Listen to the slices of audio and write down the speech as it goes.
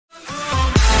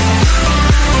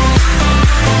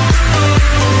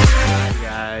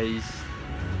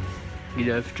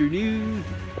Good afternoon.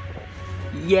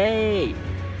 Yay!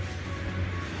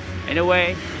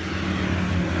 Anyway,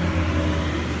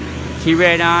 Akira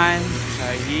and I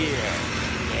are here.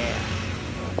 Yeah.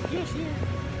 Yes, here.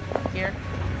 Here.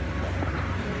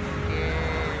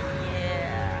 Yeah.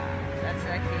 That's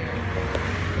Akira.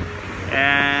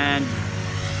 And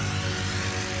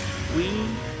we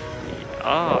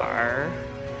are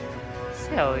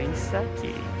selling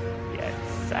sake. Yes,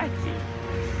 sake.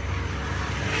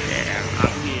 Yeah,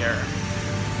 I'm here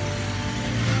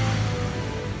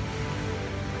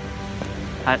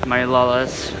at my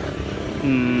Lola's,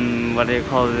 what do you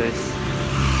call this?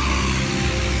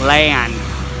 Land.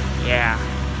 Yeah.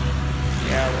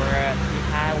 Yeah, we're at the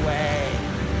highway.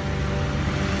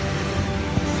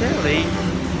 Selling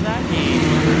sake.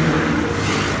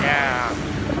 Yeah,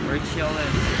 we're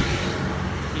chilling.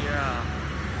 Here.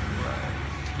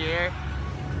 Scared?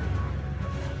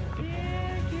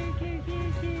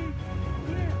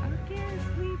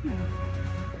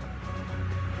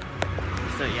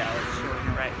 So yeah, we're chilling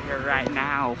right here, right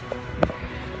now.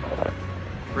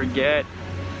 We're good.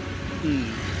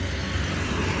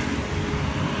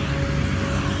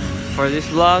 For this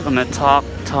vlog, I'm gonna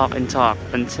talk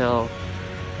until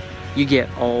you get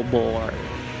all bored.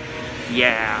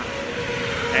 Yeah.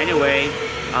 Anyway,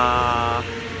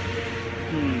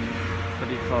 what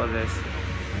do you call this?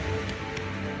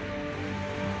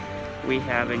 We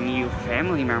have a new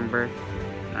family member.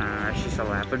 She's a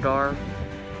Labrador.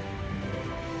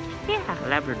 Yeah,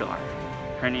 Labrador.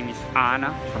 Her name is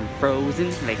Anna from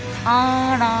Frozen. Like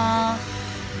Anna.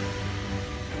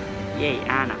 Yay,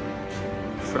 Anna.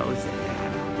 Frozen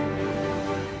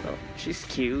Anna. So, she's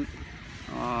cute.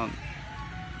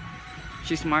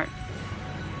 She's smart.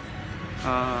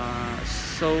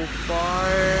 So far,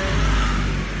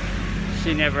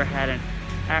 she never had an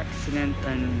accident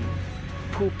and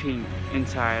pooping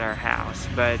inside our house,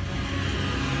 but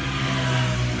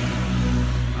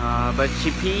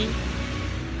she pee,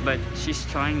 but she's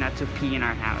trying not to pee in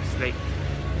our house. Like,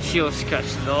 she'll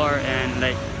scratch the door and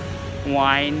like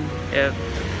whine if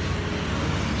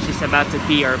she's about to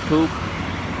pee or poop.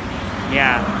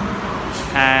 Yeah.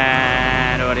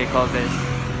 And what do you call this?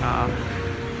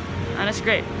 And it's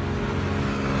great.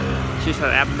 She's a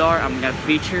Labrador. I'm gonna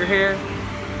feature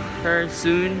her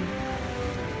soon.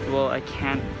 Well, I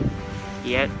can't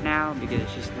yet now because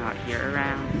she's not here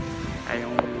around. I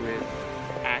only with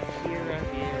Akira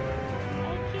here.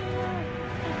 Akira.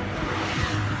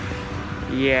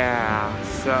 Yeah,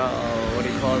 so what do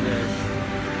you call this?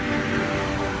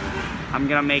 I'm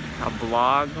gonna make a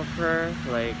vlog of her,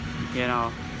 like, you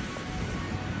know,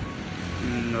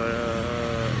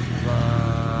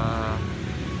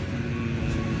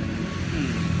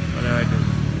 what do I do?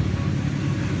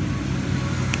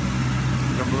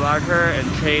 Vlog her and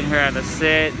train her how to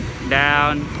sit,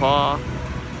 down, paw.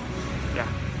 Yeah.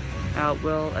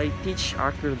 Well, I teach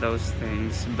Akira those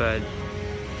things, but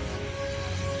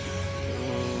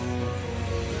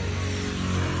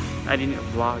I didn't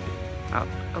vlog.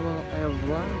 Well, I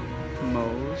vlog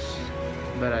most,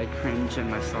 but I cringe at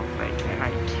myself. Like,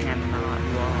 I cannot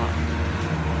vlog.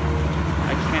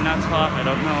 I cannot talk. I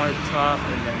don't know how to talk,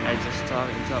 and then I just talk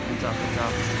and talk and talk and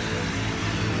talk.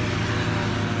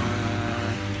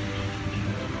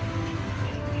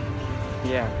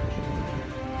 Yeah,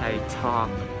 I talk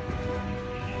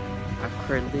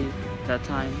accurately that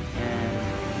time, and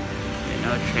you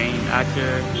know, train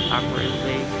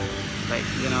accurately. Like,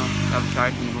 you know, I'm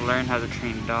trying to learn how to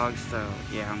train dogs, so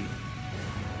yeah,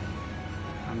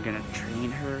 I'm gonna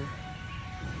train her.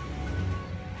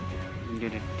 I'm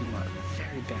gonna do my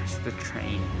very best to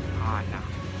train Anna.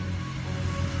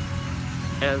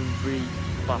 Every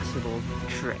possible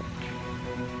trick.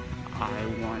 I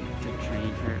want to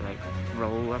train her, like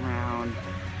roll around,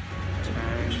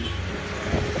 turn,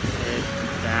 sit,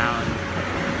 down,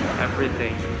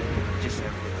 everything. Just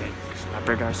everything.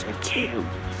 Labradors are cute.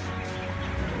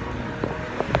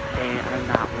 They are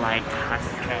not like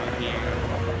Husky here.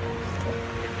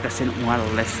 Doesn't want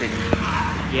to listen.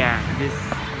 Yeah, this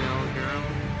little girl,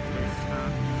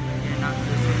 you're not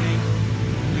listening.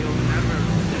 You'll never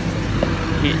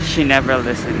listen. She never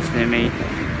listens to me.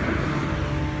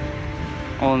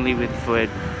 Only with food.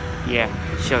 Yeah,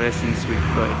 she listens with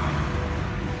food.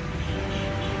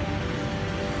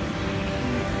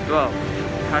 Well,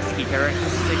 Husky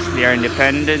characteristics, they are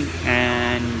independent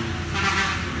and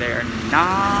they're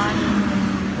not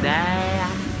that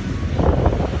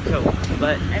cool.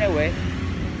 But anyway,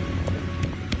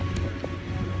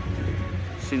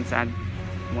 since I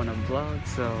want to vlog,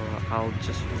 so I'll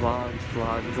just vlog.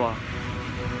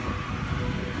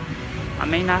 I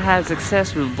may not have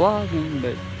success with vlogging,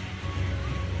 but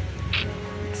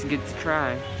Just give it a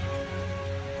try.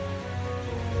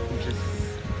 Just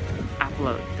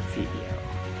upload the video.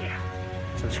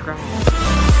 Yeah.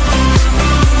 Subscribe.